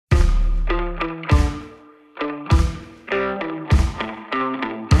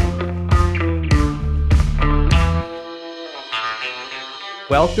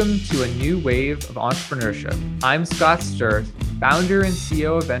Welcome to a new wave of entrepreneurship. I'm Scott Sturt, founder and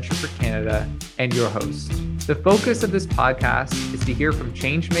CEO of Venture for Canada, and your host. The focus of this podcast is to hear from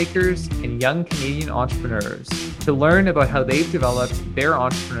changemakers and young Canadian entrepreneurs to learn about how they've developed their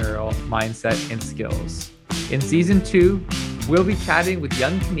entrepreneurial mindset and skills. In season 2, we'll be chatting with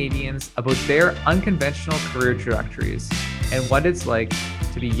young Canadians about their unconventional career trajectories and what it's like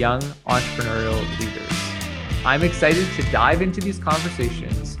to be young entrepreneurial leaders. I'm excited to dive into these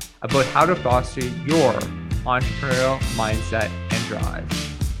conversations about how to foster your entrepreneurial mindset and drive.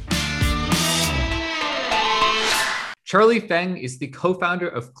 Charlie Feng is the co-founder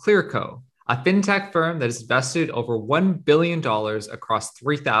of Clearco, a fintech firm that has invested over $1 billion across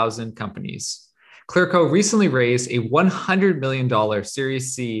 3,000 companies. Clearco recently raised a $100 million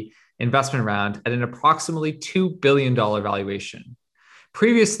Series C investment round at an approximately $2 billion valuation.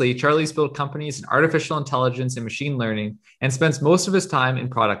 Previously, Charlie's built companies in artificial intelligence and machine learning and spends most of his time in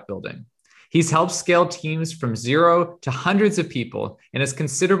product building. He's helped scale teams from 0 to hundreds of people and has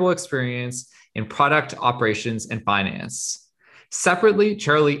considerable experience in product operations and finance. Separately,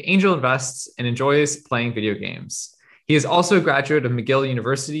 Charlie angel invests and enjoys playing video games. He is also a graduate of McGill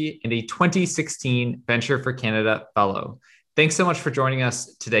University and a 2016 Venture for Canada Fellow. Thanks so much for joining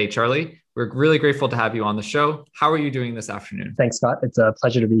us today, Charlie. We're really grateful to have you on the show. How are you doing this afternoon? Thanks, Scott. It's a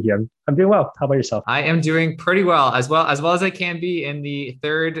pleasure to be here. I'm doing well. How about yourself? I am doing pretty well as I can be in the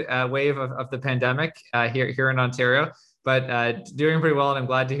third wave of the pandemic here in Ontario. But doing pretty well, and I'm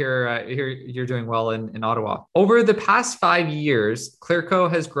glad to hear you're doing well in Ottawa. Over the past 5 years, Clearco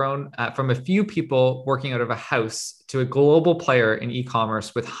has grown from a few people working out of a house to a global player in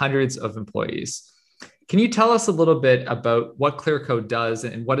e-commerce with hundreds of employees. Can you tell us a little bit about what Clearco does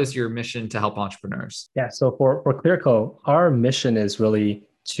and what is your mission to help entrepreneurs? Yeah, so for Clearco, our mission is really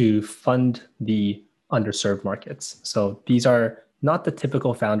to fund the underserved markets. So these are not the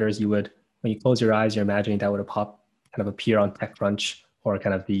typical founders you would, when you close your eyes, you're imagining that would kind of appear on TechCrunch or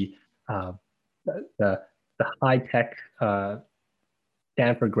kind of the high-tech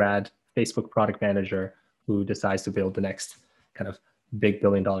Stanford grad Facebook product manager who decides to build the next kind of big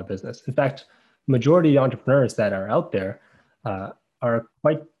billion-dollar business. In fact, majority of the entrepreneurs that are out there are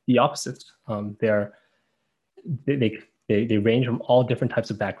quite the opposite. They range from all different types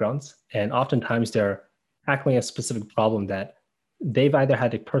of backgrounds, and oftentimes they're tackling a specific problem that they've either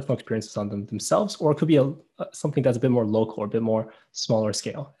had personal experiences on themselves, or it could be something that's a bit more local or a bit more smaller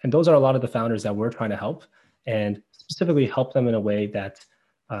scale. And those are a lot of the founders that we're trying to help, and specifically help them in a way that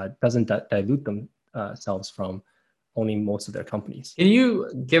doesn't dilute themselves from owning most of their companies. Can you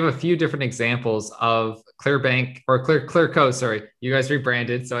give a few different examples of Clearbank or Clearco? Sorry, you guys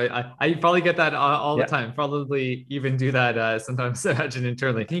rebranded, so I probably get that all the time. Probably even do that sometimes. Imagine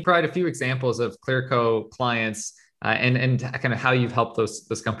internally. Can you provide a few examples of Clearco clients and kind of how you've helped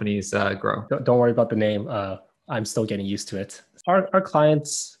those companies grow? Don't worry about the name. I'm still getting used to it. Our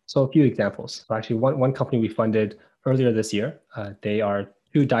clients. So a few examples. So actually, one company we funded earlier this year. They are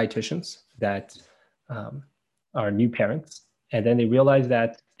 2 dietitians that are new parents, and then they realize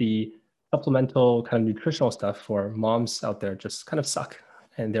that the supplemental kind of nutritional stuff for moms out there just kind of suck,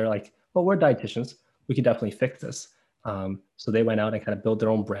 and they're like, well, we're dietitians, we could definitely fix this. So they went out and kind of built their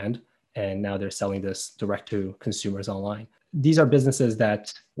own brand, and now they're selling this direct to consumers online. These are businesses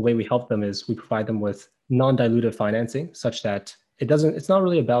that the way we help them is we provide them with non-dilutive financing, such that it's not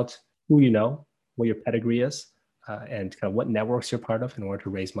really about who you know, what your pedigree is, and kind of what networks you're part of in order to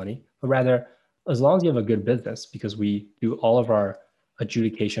raise money, but rather, as long as you have a good business, because we do all of our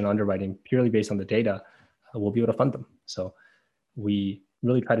adjudication underwriting purely based on the data, we'll be able to fund them. So we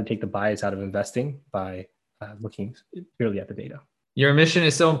really try to take the bias out of investing by looking purely at the data. Your mission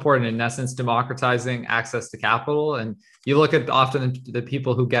is so important, in essence, democratizing access to capital. And you look at often the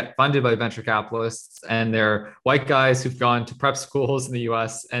people who get funded by venture capitalists, and they're white guys who've gone to prep schools in the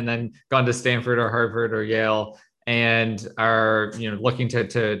US and then gone to Stanford or Harvard or Yale and are looking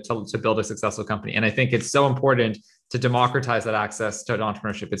to build a successful company. And I think it's so important to democratize that access to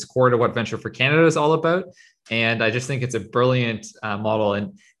entrepreneurship. It's core to what Venture for Canada is all about. And I just think it's a brilliant model.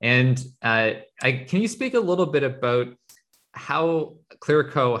 And can you speak a little bit about how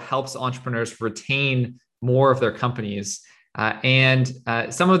Clearco helps entrepreneurs retain more of their companies and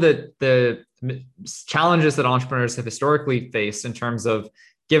some of the challenges that entrepreneurs have historically faced in terms of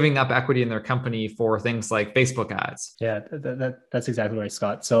giving up equity in their company for things like Facebook ads? Yeah, that's exactly right,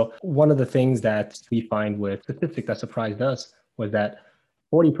 Scott. So one of the things that we find with statistics that surprised us was that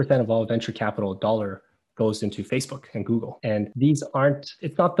 40% of all venture capital dollar goes into Facebook and Google. And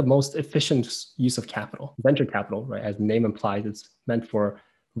it's not the most efficient use of capital. Venture capital, right, as the name implies, it's meant for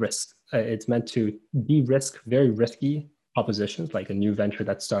risk. It's meant to de-risk very risky propositions, like a new venture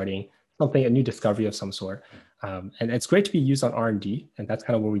that's starting, something, a new discovery of some sort. And it's great to be used on R&D, and that's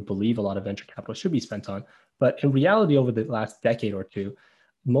kind of where we believe a lot of venture capital should be spent on. But in reality, over the last decade or two,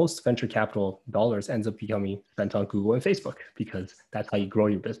 most venture capital dollars ends up becoming spent on Google and Facebook, because that's how you grow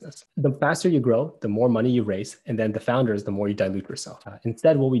your business. The faster you grow, the more money you raise, and then the founders, the more you dilute yourself.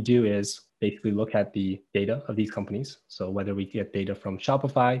 Instead, what we do is basically look at the data of these companies. So whether we get data from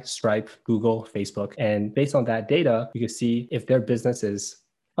Shopify, Stripe, Google, Facebook, and based on that data, we can see if their business is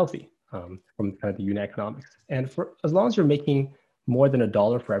healthy from kind of the unit economics. And for as long as you're making more than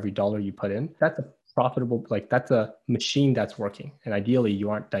 $1 for every dollar you put in, that's a profitable, like that's a machine that's working. And ideally, you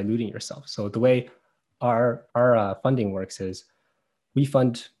aren't diluting yourself. So the way our funding works is we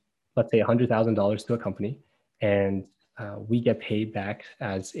fund, let's say, $100,000 to a company, and we get paid back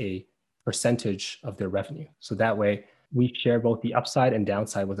as a percentage of their revenue. So that way, we share both the upside and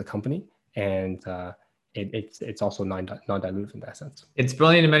downside with the company, and it's also non-dilutive in that sense. It's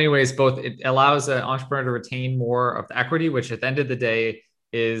brilliant in many ways. Both it allows an entrepreneur to retain more of the equity, which at the end of the day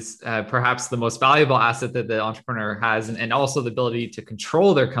is perhaps the most valuable asset that the entrepreneur has, and also the ability to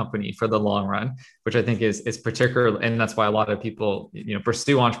control their company for the long run, which I think is particular, and that's why a lot of people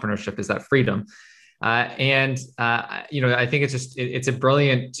pursue entrepreneurship, is that freedom. I think it's a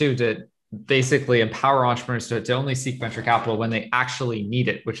brilliant too to basically empower entrepreneurs to only seek venture capital when they actually need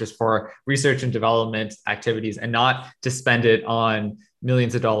it, which is for research and development activities, and not to spend it on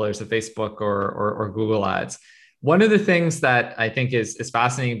millions of dollars of Facebook or Google ads. One of the things that I think is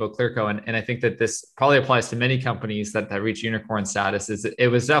fascinating about Clearco, and I think that this probably applies to many companies that reach unicorn status, is it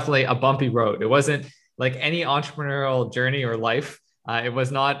was definitely a bumpy road. It wasn't like any entrepreneurial journey or life. It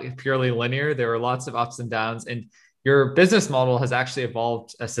was not purely linear. There were lots of ups and downs, and your business model has actually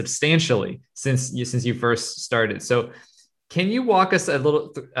evolved substantially since you first started. So can you walk us a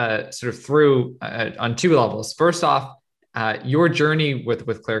little sort of through on two levels? First off, your journey with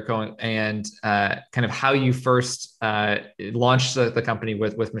Clearco, and kind of how you first launched the company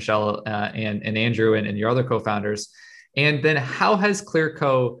with Michelle and Andrew and your other co-founders. And then how has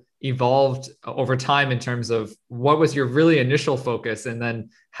Clearco evolved over time in terms of what was your really initial focus, and then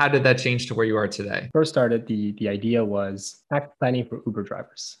how did that change to where you are today? First started, the idea was tax planning for Uber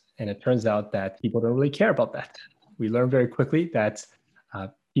drivers. And it turns out that people don't really care about that. We learned very quickly that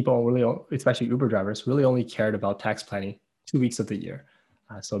people really, especially Uber drivers, really only cared about tax planning 2 weeks of the year.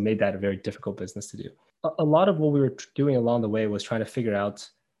 So it made that a very difficult business to do. A lot of what we were doing along the way was trying to figure out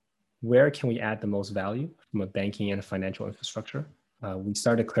where can we add the most value from a banking and a financial infrastructure. We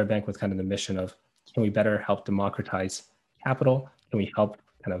started ClearBank with kind of the mission of, can we better help democratize capital? Can we help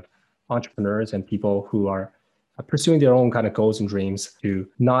kind of entrepreneurs and people who are pursuing their own kind of goals and dreams to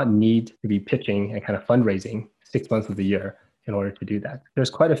not need to be pitching and kind of fundraising 6 months of the year in order to do that?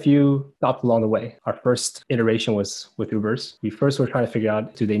 There's quite a few stops along the way. Our first iteration was with Ubers. We first were trying to figure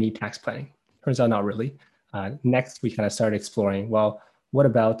out, do they need tax planning? Turns out not really. Next, we kind of started exploring, well, what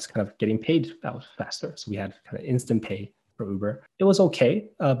about kind of getting paid out faster? So we had kind of instant pay for Uber. It was okay,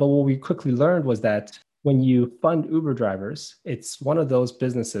 but what we quickly learned was that when you fund Uber drivers, it's one of those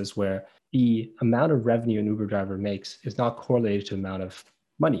businesses where the amount of revenue an Uber driver makes is not correlated to the amount of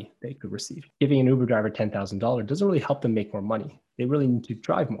money they could receive. Giving an Uber driver $10,000 doesn't really help them make more money. They really need to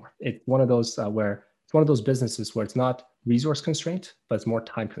drive more. It's one of those businesses where it's not resource constraint, but it's more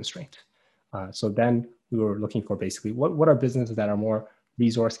time constraint. So then we were looking for basically what are businesses that are more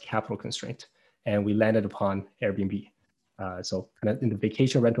resource capital constraint, and we landed upon Airbnb. So kind of in the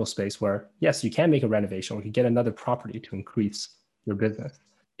vacation rental space, where yes, you can make a renovation or you can get another property to increase your business.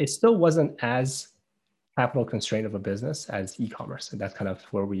 It still wasn't as capital constraint of a business as e-commerce. And that's kind of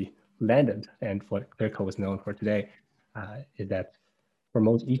where we landed. And what Clearco is known for today is that for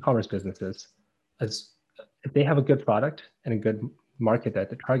most e-commerce businesses, if they have a good product and a good market that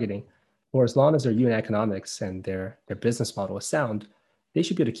they're targeting, or as long as their unit economics and their business model is sound, they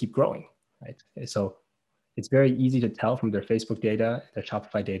should be able to keep growing, right? So it's very easy to tell from their Facebook data, their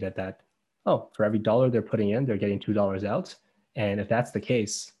Shopify data, that, oh, for every dollar they're putting in, they're getting $2 out. And if that's the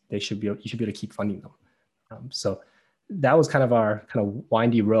case, you should be able to keep funding them. So that was kind of our kind of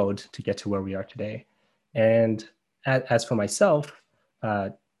windy road to get to where we are today. And as for myself,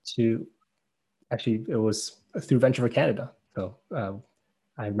 it was through Venture for Canada. So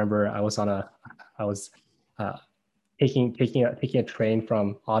I remember I was taking a train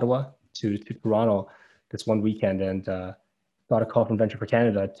from Ottawa to Toronto this one weekend, and got a call from Venture for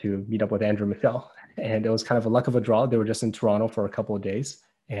Canada to meet up with Andrew and Michelle. And it was kind of a luck of a draw. They were just in Toronto for a couple of days,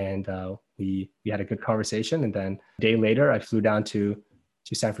 and we had a good conversation. And then a day later, I flew down to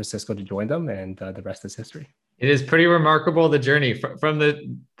San Francisco to join them, and the rest is history. It is pretty remarkable, the journey from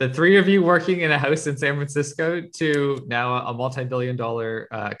the three of you working in a house in San Francisco to now a multi-billion dollar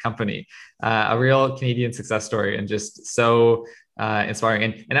company, a real Canadian success story, and just so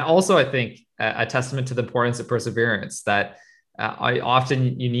inspiring. And also, I think a testament to the importance of perseverance that I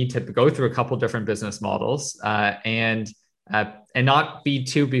often you need to go through a couple different business models and not be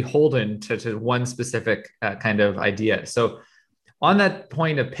too beholden to one specific kind of idea. So on that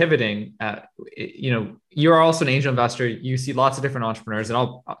point of pivoting, you're also an angel investor. You see lots of different entrepreneurs, and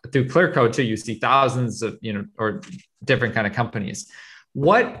all through Clearco too, you see thousands of or different kind of companies.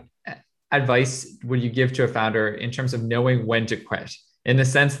 What advice would you give to a founder in terms of knowing when to quit? In the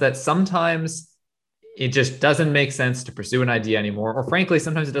sense that sometimes it just doesn't make sense to pursue an idea anymore, or frankly,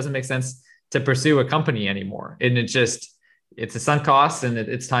 sometimes it doesn't make sense to pursue a company anymore, and it's a sunk cost, and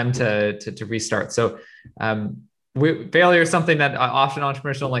it's time to restart. So. Failure is something that often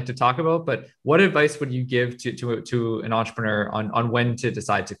entrepreneurs don't like to talk about, but what advice would you give to an entrepreneur on when to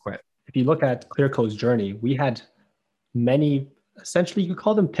decide to quit? If you look at Clearco's journey, we had many, essentially you could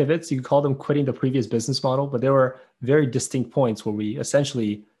call them pivots, you could call them quitting the previous business model, but there were very distinct points where we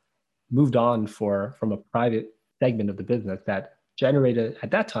essentially moved on from a private segment of the business that generated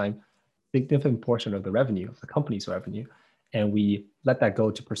at that time a significant portion of the revenue, of the company's revenue, and we let that go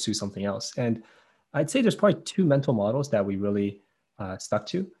to pursue something else. And I'd say there's probably two mental models that we really stuck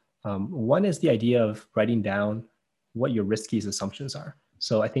to. One is the idea of writing down what your riskiest assumptions are.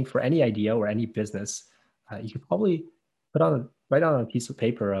 So I think for any idea or any business, you could probably write on a piece of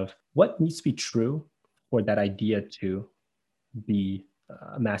paper of what needs to be true for that idea to be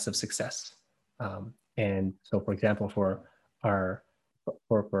a massive success. And so, for example, for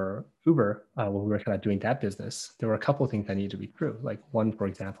Uber, when we were kind of doing that business, there were a couple of things that needed to be true. Like one, for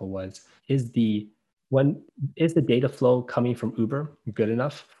example, was is the data flow coming from Uber good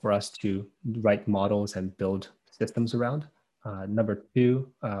enough for us to write models and build systems around? Number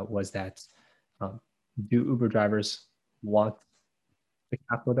two was that do Uber drivers want the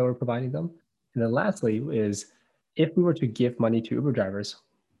capital that we're providing them? And then lastly is if we were to give money to Uber drivers,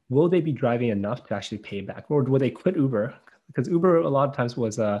 will they be driving enough to actually pay back? Or will they quit Uber? Because Uber a lot of times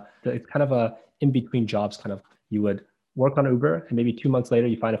was it's kind of a in-between jobs kind of. You would work on Uber, and maybe 2 months later,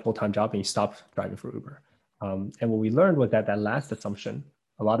 you find a full-time job and you stop driving for Uber. And what we learned was that last assumption,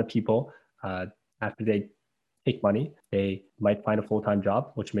 a lot of people, after they take money, they might find a full-time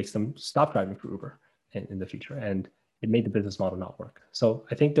job, which makes them stop driving for Uber in the future. And it made the business model not work. So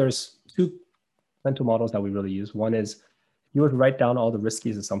I think there's two mental models that we really use. One is you would write down all the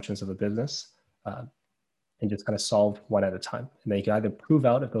riskiest assumptions of a business and just kind of solve one at a time. And then you can either prove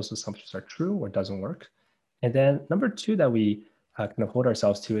out if those assumptions are true or doesn't work. And then number two that we kind of hold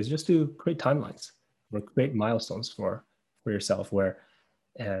ourselves to is just to create timelines or create milestones for yourself where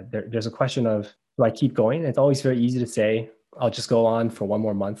there's a question of, do I keep going? It's always very easy to say, I'll just go on for 1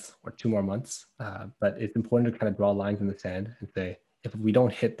 more month or 2 more months. But it's important to kind of draw lines in the sand and say, if we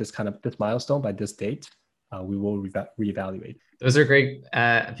don't hit this milestone by this date, we will reevaluate. Those are great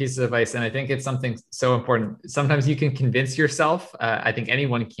pieces of advice. And I think it's something so important. Sometimes you can convince yourself, I think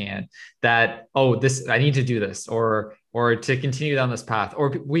anyone can, that, I need to do this or to continue down this path. Or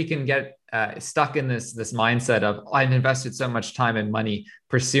we can get stuck in this mindset of, I've invested so much time and money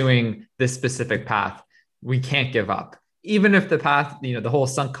pursuing this specific path. We can't give up. Even if the path, the whole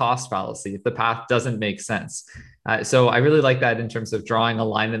sunk cost fallacy, if the path doesn't make sense. So I really like that in terms of drawing a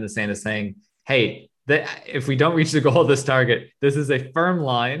line in the sand of saying, hey, if we don't reach the goal of this target, this is a firm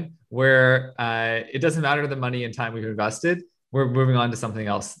line where it doesn't matter the money and time we've invested. We're moving on to something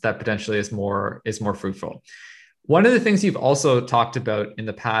else that potentially is more fruitful. One of the things you've also talked about in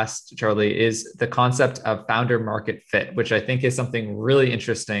the past, Charlie, is the concept of founder market fit, which I think is something really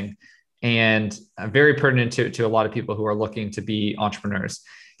interesting and very pertinent to a lot of people who are looking to be entrepreneurs.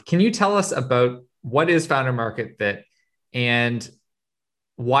 Can you tell us about what is founder market fit and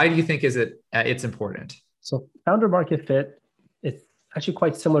why do you think it's important? So founder market fit, it's actually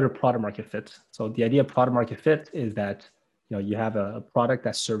quite similar to product market fit. So the idea of product market fit is that you have a product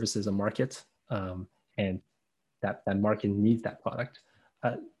that services a market, and that market needs that product.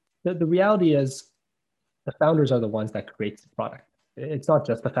 The reality is the founders are the ones that create the product. It's not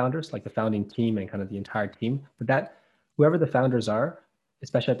just the founders, like the founding team and kind of the entire team, but that whoever the founders are,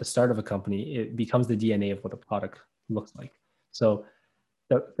 especially at the start of a company, it becomes the DNA of what the product looks like. So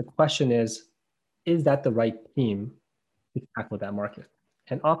the question is that the right team to tackle that market?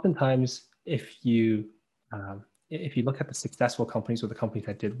 And oftentimes, if you look at the successful companies or the companies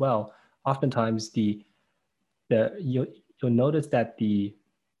that did well, oftentimes you'll notice that the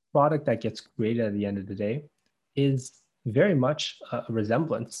product that gets created at the end of the day is very much a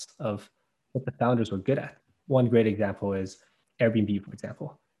resemblance of what the founders were good at. one great example is Airbnb, for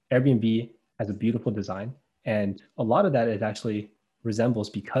example. Airbnb has a beautiful design, and a lot of that is actually resembles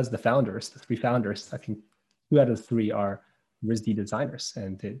because the founders, the three founders, I think 2 out of 3 are RISD designers,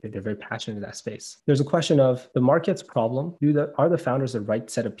 and they're very passionate in that space. There's a question of the market's problem. Are the founders the right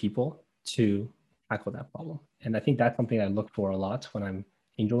set of people to tackle that problem? And I think that's something I look for a lot when I'm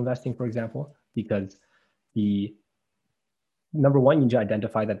angel investing, for example, because the number one, you need to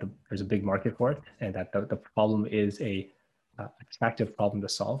identify that there's a big market for it and that the problem is a attractive problem to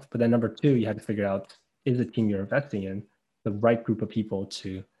solve. But then number two, you have to figure out, is the team you're investing in the right group of people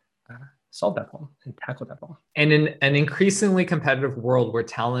to solve that problem and tackle that problem? And in an increasingly competitive world where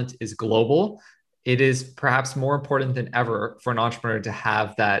talent is global, it is perhaps more important than ever for an entrepreneur to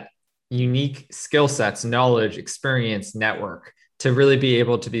have that unique skill sets, knowledge, experience, network to really be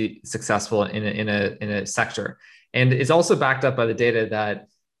able to be successful in a sector. And it's also backed up by the data that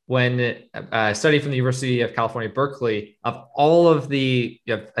when a study from the University of California, Berkeley, of all of the,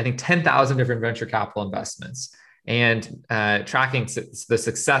 I think 10,000 different venture capital investments, and tracking the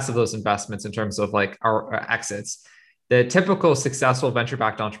success of those investments in terms of like our exits, the typical successful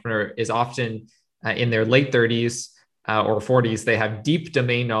venture-backed entrepreneur is often in their late 30s or 40s. They have deep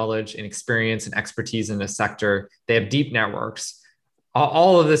domain knowledge and experience and expertise in the sector. They have deep networks.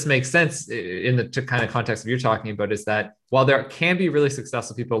 All of this makes sense in the kind of context that you're talking about, is that while there can be really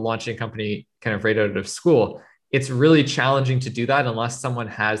successful people launching a company kind of right out of school, it's really challenging to do that unless someone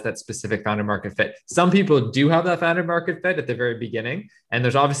has that specific founder market fit. Some people do have that founder market fit at the very beginning. And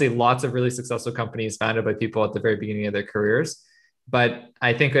there's obviously lots of really successful companies founded by people at the very beginning of their careers. But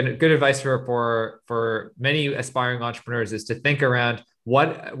I think a good advice for many aspiring entrepreneurs is to think around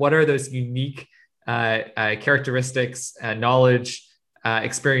what are those unique characteristics, knowledge,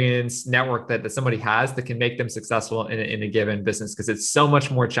 experience, network that somebody has that can make them successful in a given business, because it's so much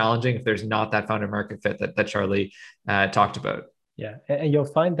more challenging if there's not that founder market fit that Charlie talked about. Yeah, and you'll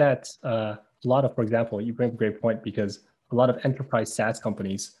find that a lot of, for example, you bring up a great point, because a lot of enterprise SaaS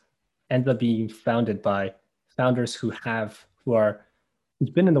companies end up being founded by founders who's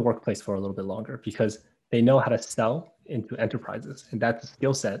been in the workplace for a little bit longer, because they know how to sell into enterprises, and that's a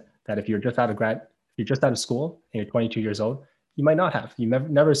skill set that if you're just out of school and you're 22 years old, you might not have. You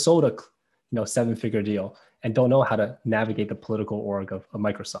never sold a 7-figure deal and don't know how to navigate the political org of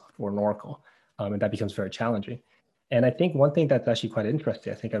Microsoft or an Oracle. And that becomes very challenging. And I think one thing that's actually quite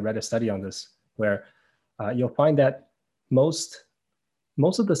interesting, I think I read a study on this, where you'll find that most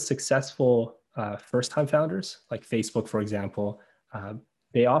of the successful first-time founders, like Facebook, for example,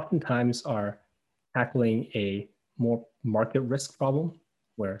 they oftentimes are tackling a more market risk problem,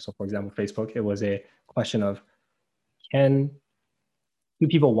 so for example, Facebook, it was a question of, do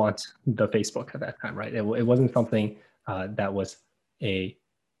people want the Facebook at that time, right? It wasn't something that was a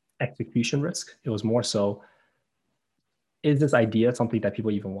execution risk. It was more so, is this idea something that people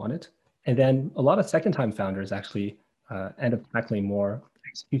even wanted? And then a lot of second-time founders actually end up tackling more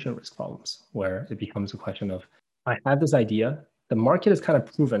execution risk problems, where it becomes a question of, I have this idea, the market is kind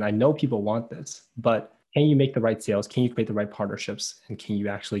of proven, I know people want this, but can you make the right sales? Can you create the right partnerships? And can you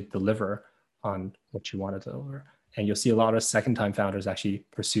actually deliver on what you want to deliver? And you'll see a lot of second-time founders actually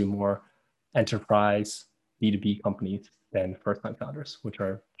pursue more enterprise B2B companies than first-time founders, which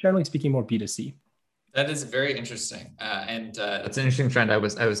are generally speaking more B2C. That is very interesting. And that's an interesting trend I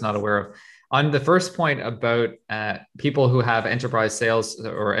was not aware of. On the first point about people who have enterprise sales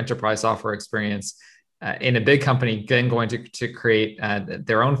or enterprise software experience in a big company, then going to create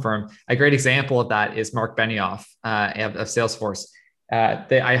their own firm, a great example of that is Mark Benioff of Salesforce.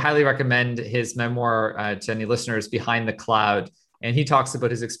 I highly recommend his memoir to any listeners, Behind the Cloud. And he talks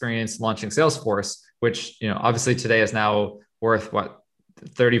about his experience launching Salesforce, which, obviously today is now worth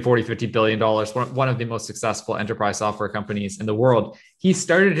 30, 40, $50 billion, one of the most successful enterprise software companies in the world. He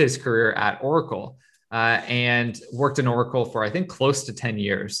started his career at Oracle and worked in Oracle for, I think, close to 10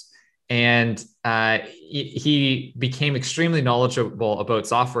 years. And he became extremely knowledgeable about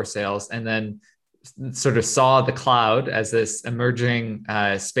software sales, and then sort of saw the cloud as this emerging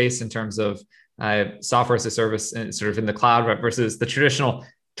space in terms of software as a service, and sort of in the cloud versus the traditional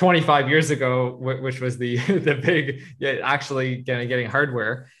 25 years ago, which was the big, actually getting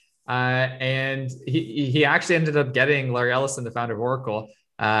hardware. And he actually ended up getting Larry Ellison, the founder of Oracle,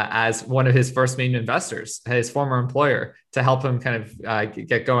 as one of his first main investors, his former employer, to help him kind of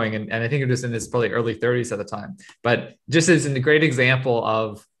get going. And I think it was in his probably early 30s at the time. But just as a great example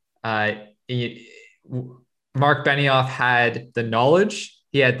of Mark Benioff had the knowledge,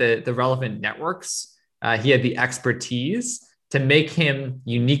 he had the relevant networks, he had the expertise to make him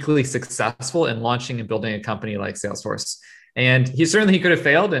uniquely successful in launching and building a company like Salesforce. And he could have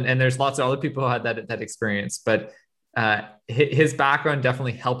failed, and there's lots of other people who had that experience, but his background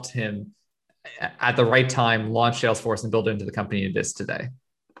definitely helped him at the right time launch Salesforce and build it into the company it is today.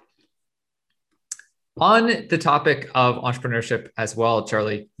 On the topic of entrepreneurship as well,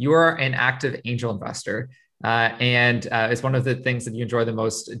 Charlie, you are an active angel investor. And it's one of the things that you enjoy the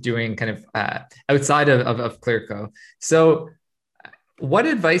most doing kind of outside of Clearco. So what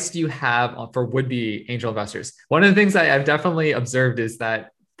advice do you have for would-be angel investors? One of the things I've definitely observed is that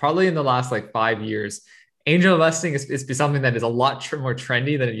probably in the last like 5 years, angel investing is something that is a lot more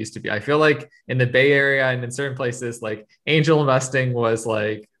trendy than it used to be. I feel like in the Bay Area and in certain places, like angel investing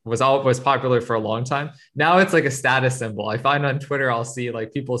was popular for a long time. Now it's like a status symbol. I find on Twitter I'll see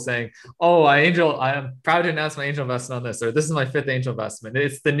like people saying, "Oh, I'm proud to announce my angel investment on this," or "This is my fifth angel investment."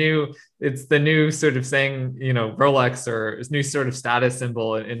 It's the new sort of saying, Rolex, or this new sort of status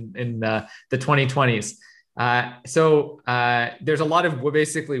symbol in the 2020s. There's a lot of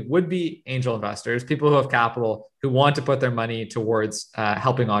basically would-be angel investors, people who have capital who want to put their money towards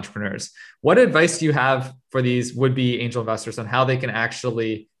helping entrepreneurs. What advice do you have for these would-be angel investors on how they can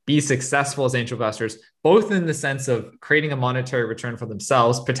actually be successful as angel investors, both in the sense of creating a monetary return for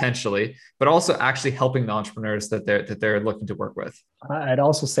themselves potentially, but also actually helping the entrepreneurs that they're looking to work with? I'd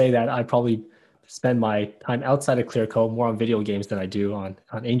also say that I probably spend my time outside of Clearco more on video games than I do on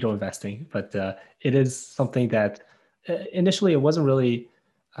angel investing. But it is something that initially it wasn't really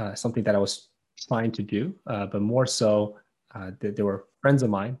something that I was trying to do, but more so there were friends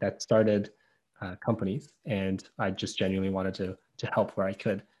of mine that started companies, and I just genuinely wanted to help where I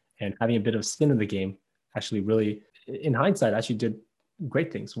could. And having a bit of skin in the game actually really, in hindsight, actually did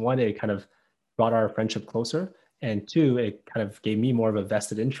great things. One, it kind of brought our friendship closer. And two, it kind of gave me more of a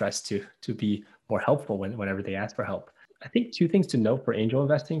vested interest to be more helpful whenever they ask for help. I think two things to note for angel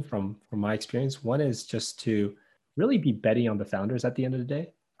investing from my experience. One is just to really be betting on the founders at the end of the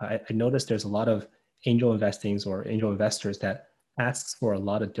day. I noticed there's a lot of angel investings or angel investors that asks for a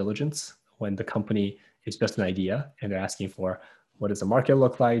lot of diligence when the company is just an idea, and they're asking for, what does the market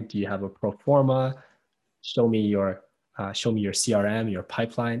look like? Do you have a pro forma? Show me your CRM, your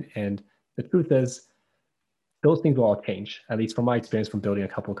pipeline. And the truth is, those things will all change, at least from my experience from building a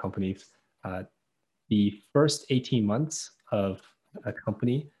couple of companies. The first 18 months of a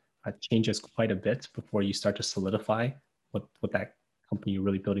company changes quite a bit before you start to solidify what that company you're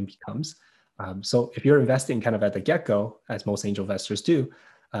really building becomes. So if you're investing kind of at the get-go, as most angel investors do,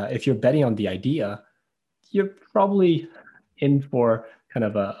 if you're betting on the idea, you're probably in for kind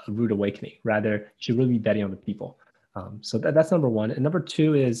of a rude awakening. Rather, you should really be betting on the people. So that's number one. And number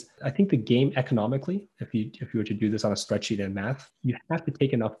two is, I think the game economically, if you were to do this on a spreadsheet and math, you have to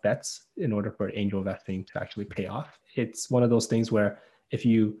take enough bets in order for angel investing to actually pay off. It's one of those things where if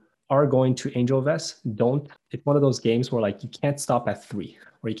you are going to angel invest, it's one of those games where like you can't stop at 3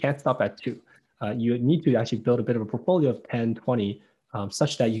 or you can't stop at 2. You need to actually build a bit of a portfolio of 10, 20,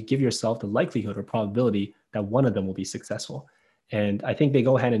 such that you give yourself the likelihood or probability that one of them will be successful. And I think they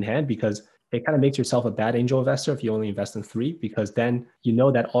go hand in hand, because it kind of makes yourself a bad angel investor if you only invest in 3, because then you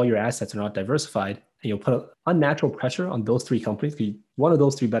know that all your assets are not diversified, and you'll put unnatural pressure on those 3 companies. One of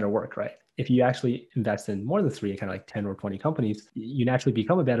those 3 better work, right? If you actually invest in more than 3, kind of like 10 or 20 companies, you naturally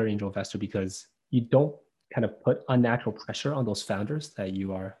become a better angel investor because you don't kind of put unnatural pressure on those founders that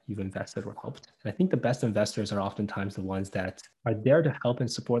you've invested or helped. And I think the best investors are oftentimes the ones that are there to help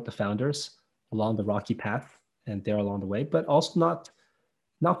and support the founders along the rocky path and there along the way, but also not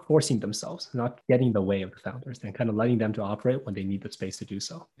forcing themselves, not getting in the way of the founders, and kind of letting them to operate when they need the space to do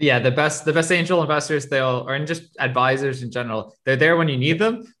so. Yeah, the best angel investors, or just advisors in general, they're there when you need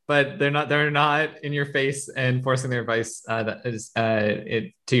them, but they're not in your face and forcing their advice that is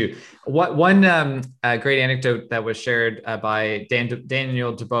to you. One great anecdote that was shared by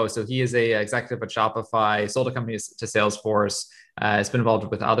Daniel Dubois. So he is a executive at Shopify, sold a company to Salesforce, has been involved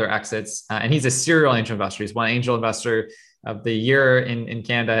with other exits, and he's a serial angel investor. He's one angel investor of the year in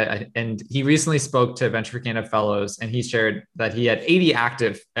Canada. And he recently spoke to Venture for Canada Fellows, and he shared that he had 80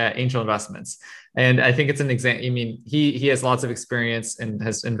 active angel investments. And I think it's an example. I mean, he has lots of experience and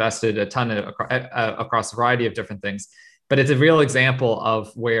has invested a ton across a variety of different things. But it's a real example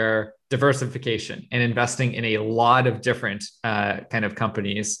of where diversification and investing in a lot of different kind of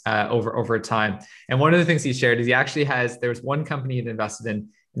companies over time. And one of the things he shared is there was one company he invested in,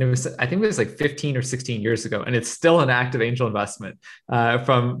 and I think it was like 15 or 16 years ago, and it's still an active angel investment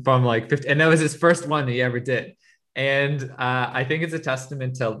from like 50, and that was his first one that he ever did. And I think it's a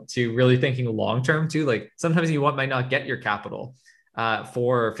testament to really thinking long term too. Like sometimes you might not get your capital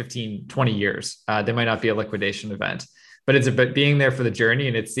for 15, 20 years. There might not be a liquidation event. but it's about being there for the journey,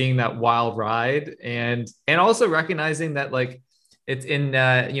 and it's seeing that wild ride, and also recognizing that like it's in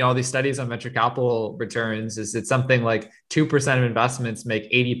all these studies on venture capital returns is it's something like 2% of investments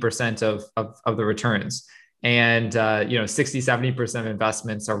make 80% of the returns, and 60-70% of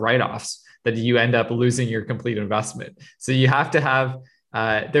investments are write-offs that you end up losing your complete investment. So you have to have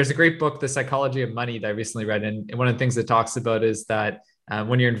there's a great book, The Psychology of Money, that I recently read, and one of the things it talks about is that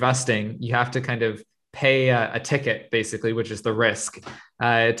when you're investing, you have to kind of pay a ticket, basically, which is the risk,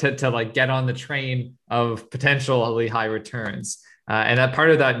 to like get on the train of potentially high returns. And that part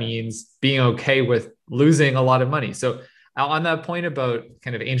of that means being okay with losing a lot of money. So on that point about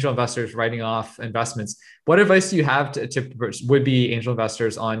kind of angel investors writing off investments, what advice do you have to would-be angel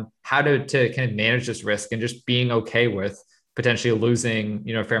investors on how to kind of manage this risk and just being okay with potentially losing,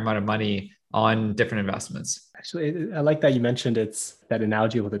 a fair amount of money on different investments? Actually, I like that you mentioned it's that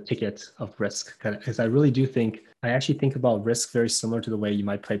analogy with a ticket of risk, because I really do think, I actually think about risk very similar to the way you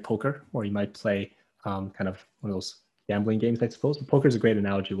might play poker, or you might play kind of one of those gambling games, I suppose. But poker is a great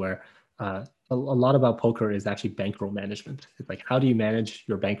analogy where a lot about poker is actually bankroll management. It's like, how do you manage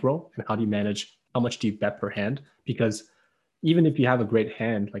your bankroll, and how do you manage how much do you bet per hand? Because even if you have a great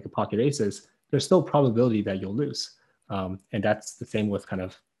hand, like a pocket aces, there's still probability that you'll lose. And that's the same with kind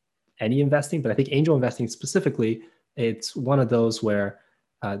of any investing, but I think angel investing specifically, it's one of those where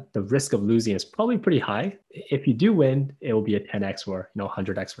the risk of losing is probably pretty high. If you do win, it will be a 10x or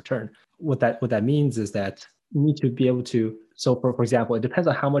 100x return. What that means is that you need to be able to. So for example, it depends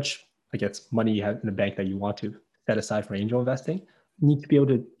on how much, I guess, money you have in the bank that you want to set aside for angel investing. You need to be able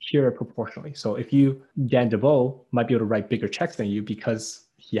to share it proportionally. So if Dan DeVoe might be able to write bigger checks than you because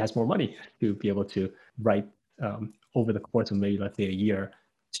he has more money to be able to write over the course of maybe, let's say, a year,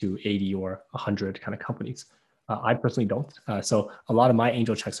 to 80 or 100 kind of companies. I personally don't. So a lot of my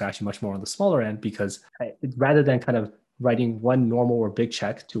angel checks are actually much more on the smaller end, because rather than kind of writing one normal or big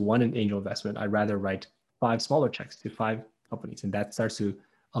check to one angel investment, I'd rather write 5 smaller checks to 5 companies. And that starts to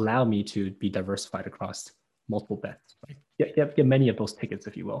allow me to be diversified across multiple bets, right? Get many of those tickets,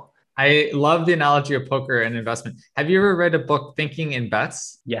 if you will. I love the analogy of poker and investment. Have you ever read a book, Thinking in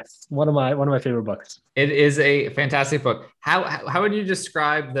Bets? Yes, one of my favorite books. It is a fantastic book. How would you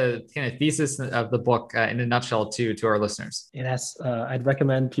describe the kind of thesis of the book in a nutshell to our listeners? It has. I'd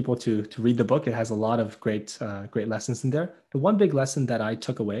recommend people to read the book. It has a lot of great lessons in there. The one big lesson that I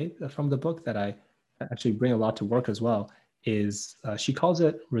took away from the book that I actually bring a lot to work as well is she calls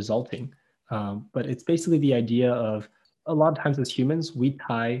it resulting, but it's basically the idea of, a lot of times as humans, we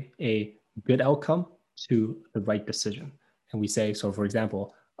tie a good outcome to the right decision. And we say, so for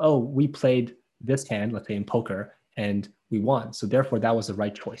example, oh, we played this hand, let's say in poker, and we won. So therefore that was the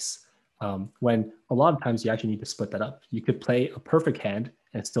right choice. When a lot of times you actually need to split that up. You could play a perfect hand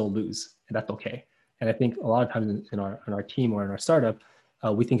and still lose, and that's okay. And I think a lot of times in our team or in our startup,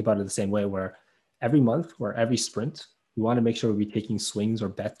 we think about it the same way, where every month or every sprint, we want to make sure we're taking swings or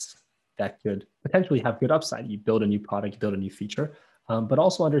bets that could potentially have good upside. You build a new product, you build a new feature, but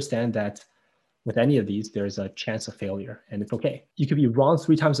also understand that with any of these, there's a chance of failure, and it's okay. You could be wrong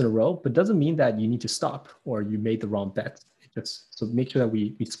 3 times in a row, but doesn't mean that you need to stop or you made the wrong bet. So make sure that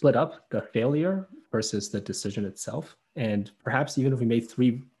we split up the failure versus the decision itself. And perhaps even if we made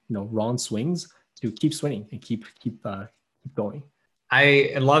 3 wrong swings, to keep swinging and keep going.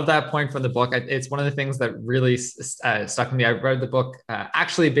 I love that point from the book. It's one of the things that really stuck with me. I read the book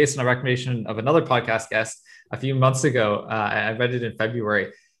actually based on a recommendation of another podcast guest a few months ago. I read it in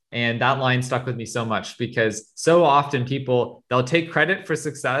February. And that line stuck with me so much, because so often they'll take credit for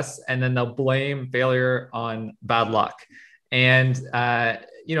success and then they'll blame failure on bad luck. And, I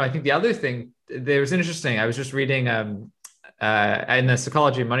think the other thing that was interesting, I was just reading in the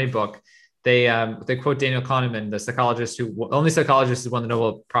Psychology of Money book, they quote Daniel Kahneman, the only psychologist who won the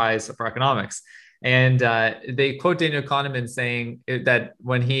Nobel Prize for economics. And they quote Daniel Kahneman saying that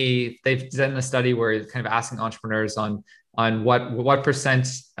when they've done a study where he's kind of asking entrepreneurs on what percent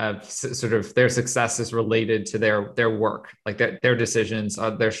of sort of their success is related to their work, like their decisions,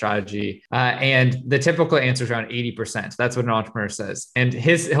 their strategy. And the typical answer is around 80%. That's what an entrepreneur says. And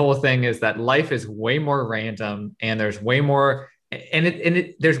his whole thing is that life is way more random, and there's way more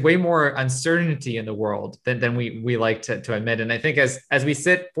there's way more uncertainty in the world than we like to admit. And I think as we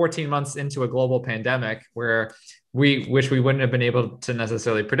sit 14 months into a global pandemic, which we wouldn't have been able to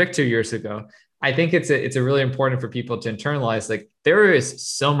necessarily predict 2 years ago, I think it's a really important for people to internalize, like, there is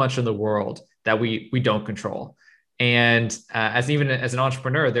so much in the world that we don't control. And as an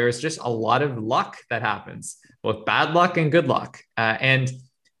entrepreneur, there is just a lot of luck that happens, both bad luck and good luck. And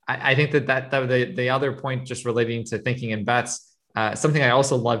I think that the other point, just relating to thinking in bets, something I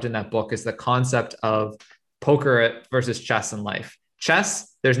also loved in that book is the concept of poker versus chess in life.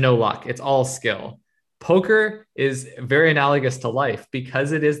 Chess, there's no luck. It's all skill. Poker is very analogous to life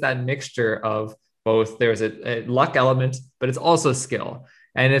because it is that mixture of both. There's a luck element, but it's also skill.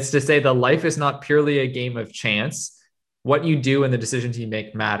 And it's to say that life is not purely a game of chance. What you do and the decisions you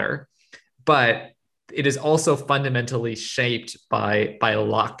make matter, but it is also fundamentally shaped by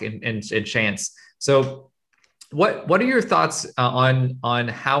luck and chance. So what are your thoughts on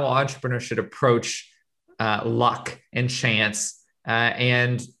how entrepreneurs should approach luck and chance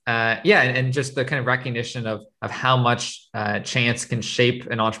and just the kind of recognition of how much chance can shape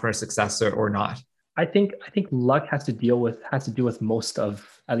an entrepreneur's success or not? I think luck has to do with most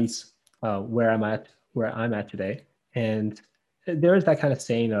of, at least where I'm at today. And there is that kind of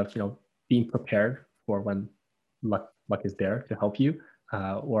saying of, being prepared for when luck is there to help you,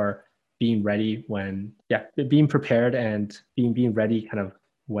 or being ready when, being prepared and being ready kind of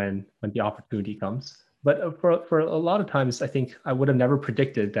when the opportunity comes. But for a lot of times, I think I would have never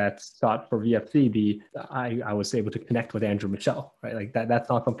predicted that thought for VFC, I was able to connect with Andrew Michelle, right? Like that's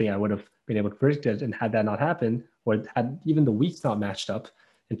not something I would have been able to predict it. And had that not happened, or had even the weeks not matched up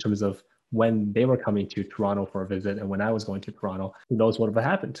in terms of when they were coming to Toronto for a visit and when I was going to Toronto, who knows what would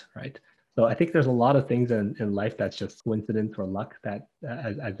have happened, right? So I think there's a lot of things in life that's just coincidence or luck that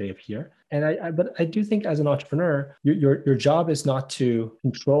as they appear. And but I do think as an entrepreneur, your job is not to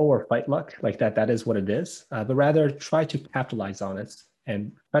control or fight luck like that. That is what it is, but rather try to capitalize on it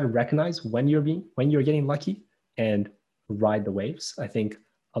and try to recognize when you're getting lucky and ride the waves. I think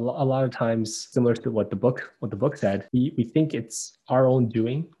a lot of times, similar to what the book said, we think it's our own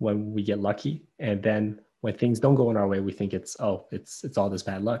doing when we get lucky, and then when things don't go in our way, we think it's all this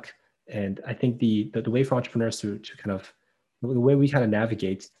bad luck. And I think the way for entrepreneurs to kind of, the way we kind of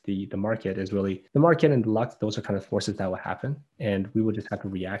navigate the market is really the market and the luck. Those are kind of forces that will happen, and we will just have to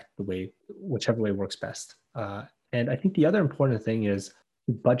react whichever way works best. And I think the other important thing is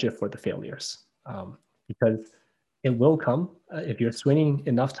to budget for the failures, because it will come. If you're swinging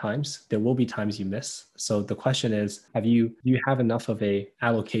enough times, there will be times you miss. So the question is, do you have enough of a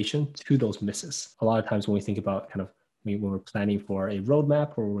allocation to those misses? A lot of times when we think about kind of when we're planning for a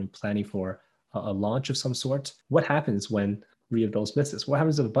roadmap or when we're planning for a launch of some sort, what happens when 3 of those misses? What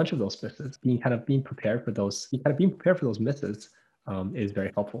happens with a bunch of those misses? Being prepared for those misses is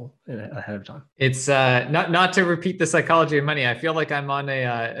very helpful ahead of time. It's not to repeat the psychology of money. I feel like I'm on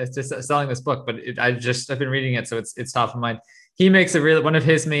just selling this book, but I've been reading it, so it's top of mind. He makes one of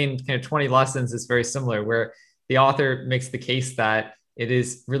his main kind of 20 lessons is very similar, where the author makes the case that it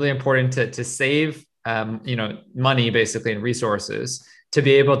is really important to save money basically and resources to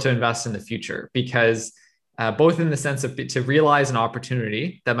be able to invest in the future, because both in the sense of to realize an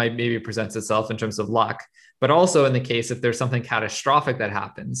opportunity that might maybe presents itself in terms of luck, but also in the case if there's something catastrophic that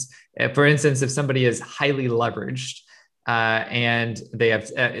happens. For instance, if somebody is highly leveraged and they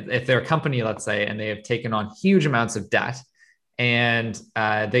have, if they're a company, let's say, and they have taken on huge amounts of debt, and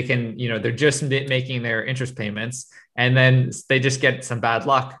they can, they're just making their interest payments, and then they just get some bad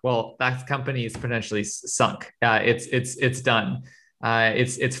luck. Well, that company is potentially sunk. It's done.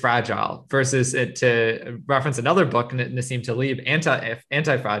 It's fragile. Versus to reference another book, Nassim Taleb,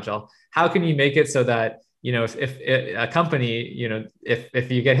 Anti-Fragile. How can you make it so that if a company,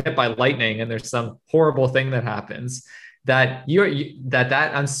 if you get hit by lightning and there's some horrible thing that happens, that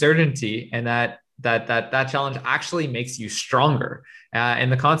that uncertainty and that challenge actually makes you stronger.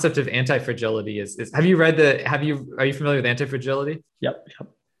 And the concept of anti-fragility is are you familiar with anti-fragility? Yep.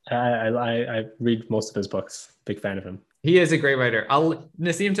 I read most of his books. Big fan of him. He is a great writer.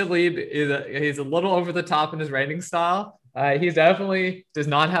 Nassim Taleb he's a little over the top in his writing style. He definitely does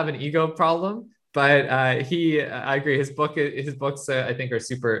not have an ego problem, but I agree. His books I think are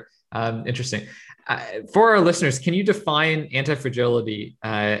super interesting. For our listeners, can you define anti-fragility?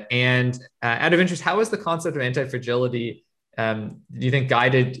 And out of interest, how is the concept of anti-fragility, do you think,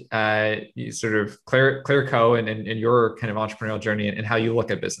 guided sort of Clearco and your kind of entrepreneurial journey and how you look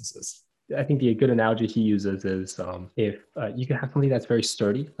at businesses? I think the good analogy he uses is if you can have something that's very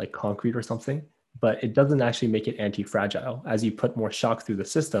sturdy, like concrete or something, but it doesn't actually make it anti-fragile. As you put more shock through the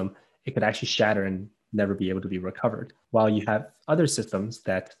system, it could actually shatter and never be able to be recovered. While you have other systems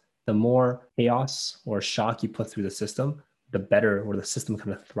that the more chaos or shock you put through the system, the better, or the system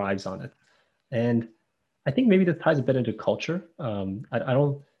kind of thrives on it. And I think maybe this ties a bit into culture. I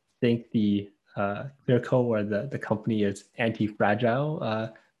don't think the Clearco or the company is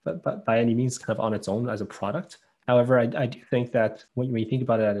anti-fragile, but by any means kind of on its own as a product. However, I do think that when you think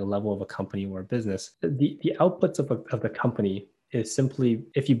about it at a level of a company or a business, the outputs of the company is simply,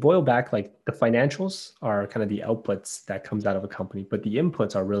 if you boil back, like the financials are kind of the outputs that comes out of a company, but the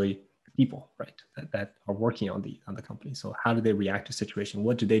inputs are really people, right, that are working on the company. So how do they react to situation?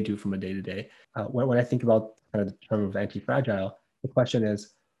 What do they do from a day to day? When I think about kind of the term of anti-fragile, the question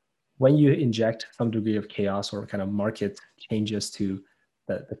is, when you inject some degree of chaos or kind of market changes to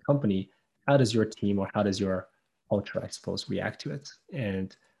the company, how does your team or how does your culture, I suppose, react to it?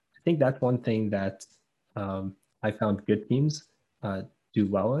 And I think that's one thing that I found good teams do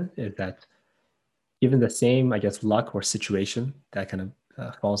well in, is that given the same, I guess, luck or situation that kind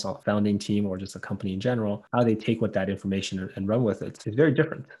of falls on a founding team or just a company in general, how they take with that information and run with it is very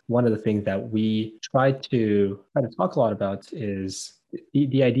different. One of the things that we try to talk a lot about is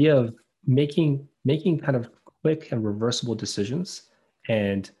the idea of making kind of quick and reversible decisions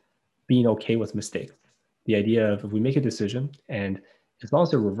and being okay with mistakes. The idea of, if we make a decision and as long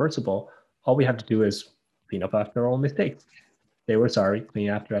as they're reversible, all we have to do is clean up after our own mistakes. They were sorry, clean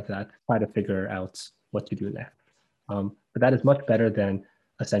after that, try to figure out what to do next. But that is much better than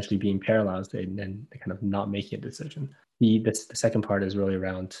essentially being paralyzed and kind of not making a decision. The second part is really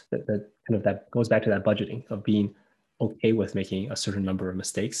around that goes back to that budgeting of being okay with making a certain number of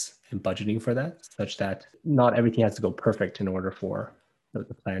mistakes and budgeting for that, such that not everything has to go perfect in order for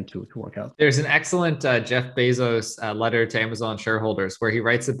the plan to work out. There's an excellent Jeff Bezos letter to Amazon shareholders where he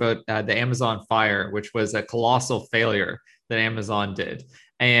writes about the Amazon fire, which was a colossal failure that Amazon did.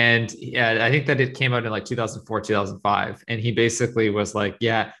 And I think that it came out in like 2004, 2005. And he basically was like,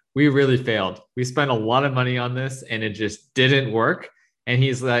 yeah, we really failed. We spent a lot of money on this and it just didn't work. And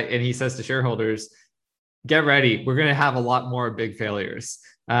he's like, and he says to shareholders, get ready. We're going to have a lot more big failures.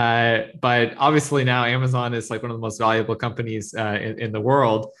 But obviously now Amazon is like one of the most valuable companies in the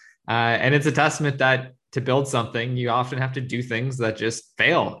world. And it's a testament that to build something, you often have to do things that just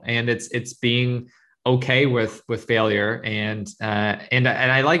fail. And it's being okay with failure. And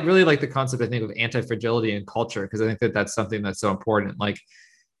I really like the concept, I think, of anti-fragility in culture, because I think that that's something that's so important. Like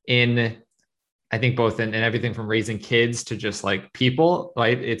I think both in everything from raising kids to just like people,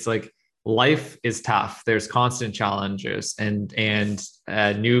 right? It's like, life is tough. There's constant challenges and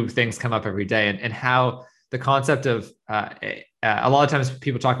new things come up every day. And how the concept of a lot of times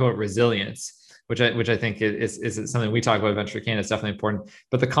people talk about resilience, which I think is something we talk about at Venture Canada. It's definitely important.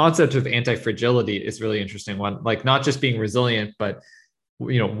 But the concept of anti-fragility is really interesting one. Like not just being resilient, but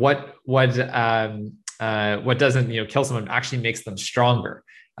what doesn't kill someone actually makes them stronger.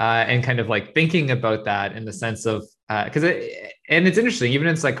 And kind of like thinking about that in the sense of because it's interesting, even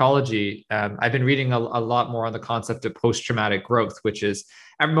in psychology, I've been reading a lot more on the concept of post-traumatic growth, which is,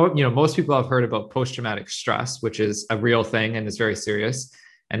 most people have heard about post-traumatic stress, which is a real thing and is very serious.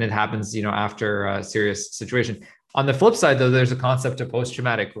 And it happens, after a serious situation. On the flip side, though, there's a concept of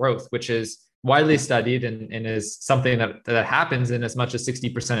post-traumatic growth, which is widely studied and is something that happens in as much as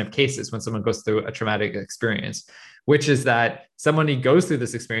 60% of cases when someone goes through a traumatic experience, which is that somebody goes through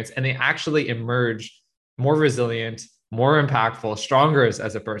this experience and they actually emerge more resilient, more impactful, stronger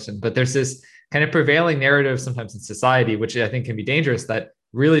as a person. But there's this kind of prevailing narrative sometimes in society, which I think can be dangerous, that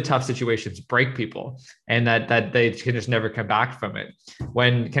really tough situations break people and that they can just never come back from it.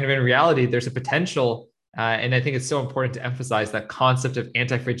 When kind of in reality, there's a potential. And I think it's so important to emphasize that concept of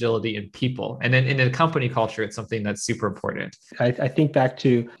anti-fragility in people. And then in a company culture, it's something that's super important. I think back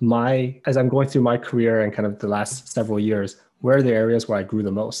to as I'm going through my career and kind of the last several years, where are the areas where I grew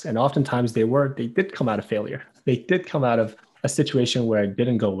the most? And oftentimes they did come out of failure. They did come out of a situation where it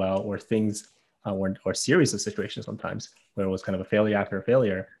didn't go well, or things, or a series of situations sometimes where it was kind of a failure after a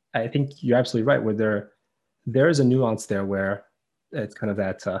failure. I think you're absolutely right, where there is a nuance there where it's kind of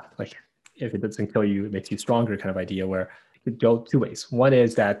that, like, if it doesn't kill you, it makes you stronger kind of idea, where it could go two ways. One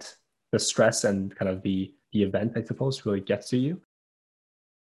is that the stress and kind of the event, I suppose, really gets to you.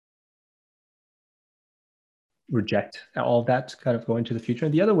 Reject all of that kind of going to the future.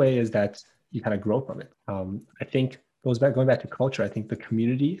 And the other way is that you kind of grow from it. I think going back to culture, I think the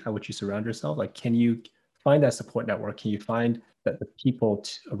community at which you surround yourself, like, can you find that support network? Can you find that the people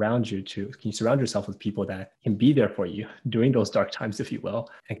around you can you surround yourself with people that can be there for you during those dark times, if you will,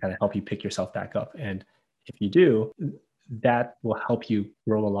 and kind of help you pick yourself back up? And if you do, that will help you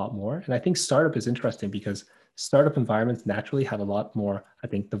grow a lot more. And I think startup is interesting because startup environments naturally have a lot more, I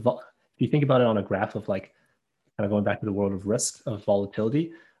think, if you think about it on a graph of like, kind of going back to the world of risk, of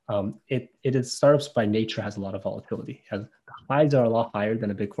volatility, it is, startups by nature has a lot of volatility. The highs are a lot higher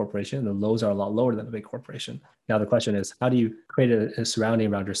than a big corporation, and the lows are a lot lower than a big corporation. Now the question is, how do you create a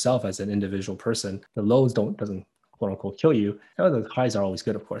surrounding around yourself as an individual person? The lows doesn't quote unquote kill you. Now, the highs are always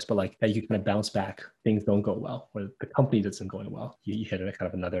good, of course, but like that you kind of bounce back. Things don't go well, or the company isn't going well. You hit a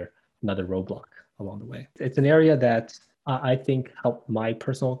kind of another roadblock along the way. It's an area that I think helped my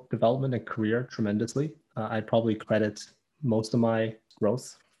personal development and career tremendously. I'd probably credit most of my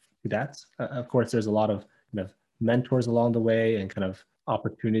growth to that. Of course, there's a lot of kind of mentors along the way and kind of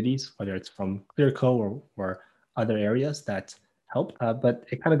opportunities, whether it's from Clearco or other areas that help. But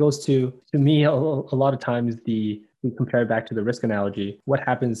it kind of goes to me a lot of times we compare it back to the risk analogy. What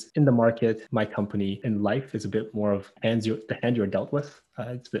happens in the market, my company, in life is a bit more of the hand you're dealt with.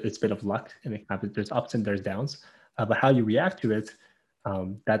 It's a bit of luck, and it happens. There's ups and there's downs. But how you react to it,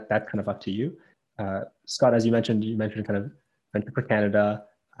 that's kind of up to you. Scott, as you mentioned kind of Venture for Canada.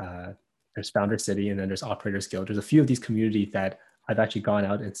 There's Founder City, and then there's Operators Guild. There's a few of these communities that I've actually gone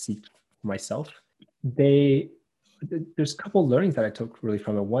out and seeked for myself. There's a couple of learnings that I took really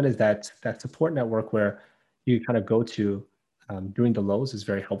from it. One is that support network where you kind of go to during the lows is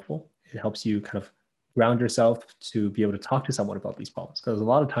very helpful. It helps you kind of ground yourself to be able to talk to someone about these problems. Because a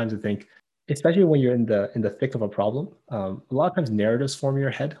lot of times I think, especially when you're in the thick of a problem, a lot of times narratives form in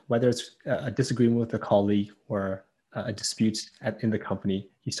your head, whether it's a disagreement with a colleague or a dispute in the company.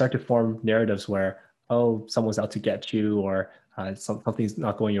 You start to form narratives where, oh, someone's out to get you, or something's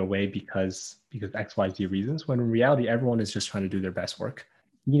not going your way because X, Y, Z reasons, when in reality, everyone is just trying to do their best work.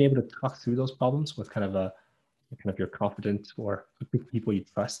 Being able to talk through those problems with kind of your confident or people you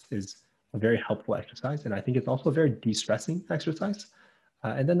trust is a very helpful exercise. And I think it's also a very de-stressing exercise.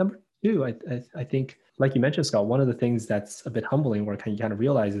 And then number two, I think, like you mentioned, Scott, one of the things that's a bit humbling where you kind of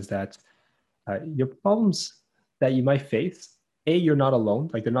realize is that your problems that you might face, you're not alone,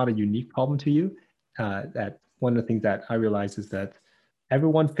 like they're not a unique problem to you. That one of the things that I realized is that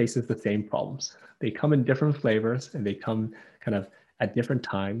everyone faces the same problems. They come in different flavors and they come kind of at different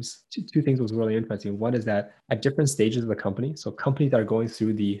times. Two things was really interesting. One is that at different stages of the company, so companies that are going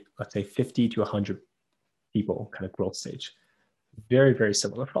through the, let's say 50 to 100 people kind of growth stage, very, very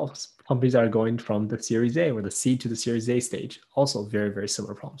similar problems. Companies that are going from the Series A or the C to the Series A stage, also very, very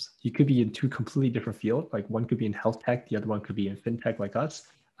similar problems. You could be in two completely different fields. Like one could be in health tech, the other one could be in fintech like us,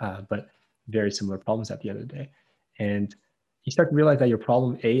 but very similar problems at the end of the day. And you start to realize that your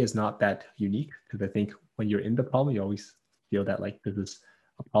problem A is not that unique, because I think when you're in the problem, you always feel that like this is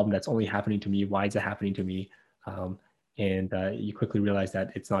a problem that's only happening to me. Why is it happening to me? And you quickly realize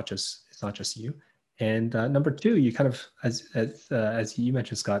that it's not just you. And number two, you kind of, as you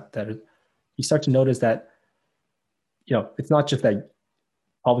mentioned, Scott, that you start to notice that, it's not just that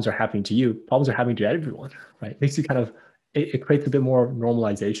problems are happening to you, problems are happening to everyone, right? It makes you kind of, it creates a bit more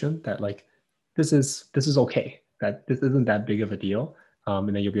normalization that like, this is okay, that this isn't that big of a deal. And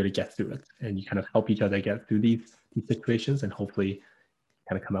then you'll be able to get through it, and you kind of help each other get through these situations and hopefully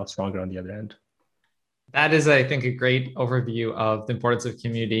kind of come out stronger on the other end. That is, I think, a great overview of the importance of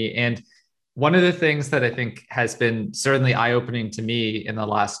community. And one of the things that I think has been certainly eye-opening to me in the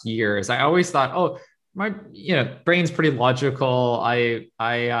last year is I always thought, oh, my brain's pretty logical. I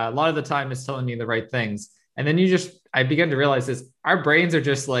a lot of the time is telling me the right things. And then I began to realize this: our brains are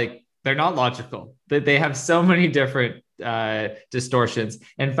just like, they're not logical. They have so many different distortions.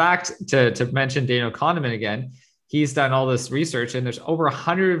 In fact, to mention Daniel Kahneman again, he's done all this research, and there's over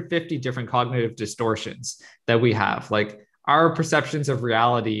 150 different cognitive distortions that we have. Like, our perceptions of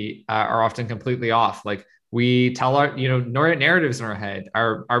reality are often completely off. Like, we tell our narratives in our head.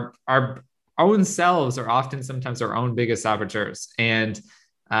 Our own selves are often sometimes our own biggest saboteurs, and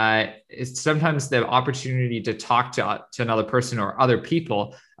it's sometimes the opportunity to talk to another person or other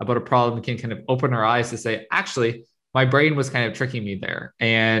people about a problem can kind of open our eyes to say, actually, my brain was kind of tricking me there,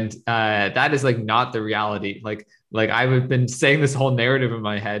 and that is like not the reality. Like I've been saying this whole narrative in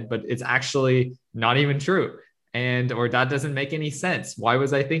my head, but it's actually not even true. Or that doesn't make any sense. Why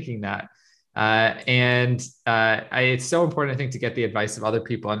was I thinking that? It's so important, I think, to get the advice of other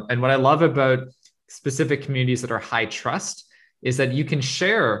people. And what I love about specific communities that are high trust is that you can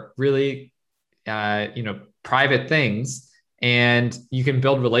share really, private things, and you can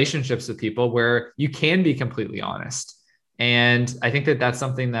build relationships with people where you can be completely honest. And I think that that's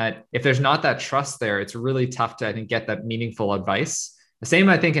something that if there's not that trust there, it's really tough to, I think, get that meaningful advice. The same,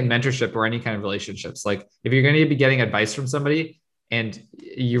 I think, in mentorship or any kind of relationships. Like, if you're going to be getting advice from somebody and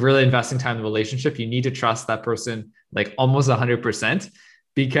you're really investing time in the relationship, you need to trust that person like almost 100%,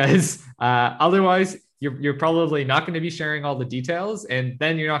 because otherwise you're probably not going to be sharing all the details, and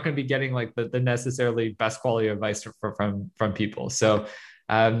then you're not going to be getting like the necessarily best quality advice from people. So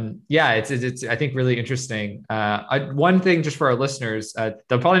it's I think really interesting. One thing just for our listeners, they'll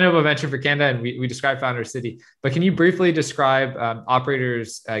probably know about Venture for Canada, and we describe Founder City, but can you briefly describe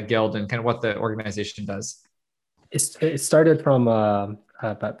Operators Guild and kind of what the organization does? It started from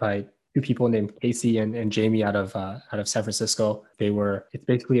by two people named Casey and Jamie out of San Francisco. It's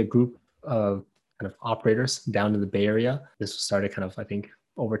basically a group of kind of operators down in the Bay Area. This started kind of, I think,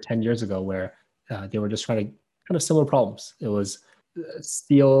 over 10 years ago, where they were just trying to kind of similar problems. It was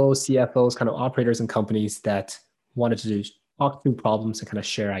CEOs, CFOs, kind of operators in companies that wanted to talk through problems and kind of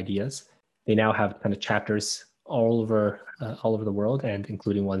share ideas. They now have kind of chapters all over the world, and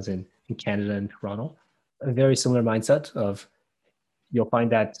including ones in Canada and Toronto. A very similar mindset of, you'll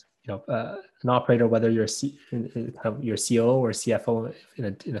find that an operator, whether you're your CEO or CFO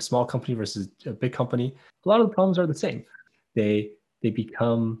in a small company versus a big company, a lot of the problems are the same. They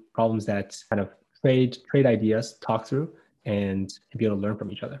become problems that kind of trade ideas, talk through, and be able to learn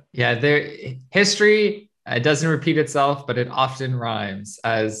from each other. Yeah, history doesn't repeat itself, but it often rhymes,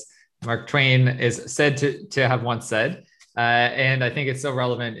 as Mark Twain is said to have once said. And I think it's so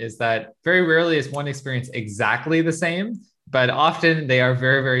relevant is that very rarely is one experience exactly the same, but often they are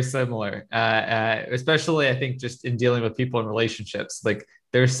very, very similar, especially I think just in dealing with people in relationships. Like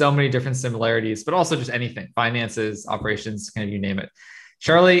there's so many different similarities, but also just anything, finances, operations, kind of you name it.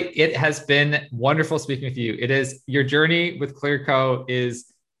 Charlie, it has been wonderful speaking with you. It is, your journey with Clearco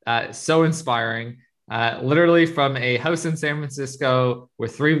is so inspiring. Literally from a house in San Francisco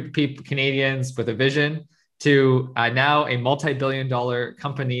with 3 Canadians with a vision to now a multi-billion-dollar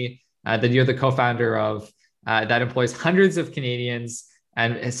company that you're the co-founder of that employs hundreds of Canadians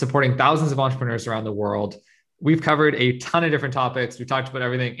and is supporting thousands of entrepreneurs around the world. We've covered a ton of different topics. We talked about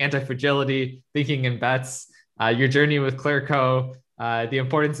everything: anti-fragility, thinking in bets, your journey with Clearco, the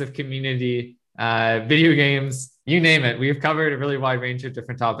importance of community, video games, you name it. We've covered a really wide range of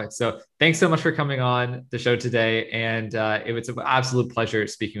different topics. So thanks so much for coming on the show today. And it was an absolute pleasure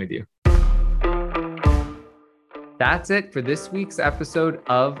speaking with you. That's it for this week's episode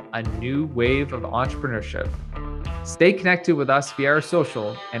of A New Wave of Entrepreneurship. Stay connected with us via our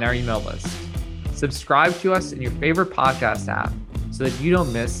social and our email list. Subscribe to us in your favorite podcast app so that you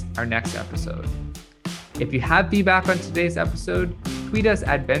don't miss our next episode. If you have feedback on today's episode, tweet us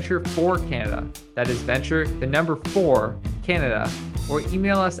at Venture4Canada. That is Venture, the number 4, Canada, or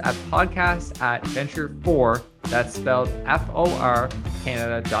email us at podcast@venture4, that's spelled FOR,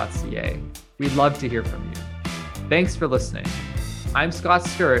 Canada.ca. We'd love to hear from you. Thanks for listening. I'm Scott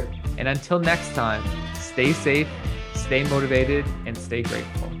Stewart, and until next time, stay safe, stay motivated, and stay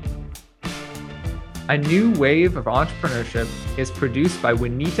grateful. A New Wave of Entrepreneurship is produced by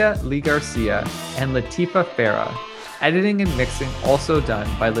Juanita Lee Garcia and Latifa Farah. Editing and mixing also done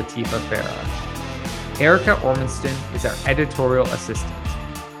by Latifa Farah. Erica Ormanston is our editorial assistant.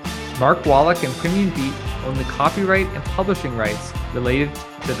 Mark Wallach and Premium Beat own the copyright and publishing rights related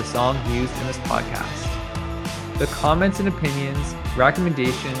to the song used in this podcast. The comments and opinions,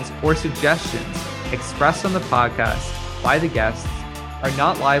 recommendations, or suggestions expressed on the podcast by the guests are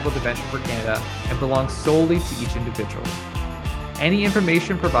not liable to Venture for Canada and belong solely to each individual. Any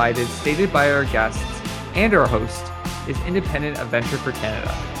information provided, stated by our guests and our host, is independent of Venture for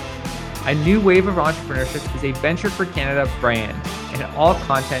Canada. A New Wave of Entrepreneurship is a Venture for Canada brand, and all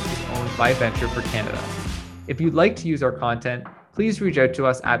content is owned by Venture for Canada. If you'd like to use our content, please reach out to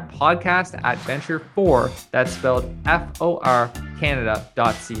us at podcast@venture4, that's spelled FOR,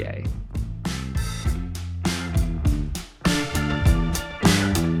 Canada.ca.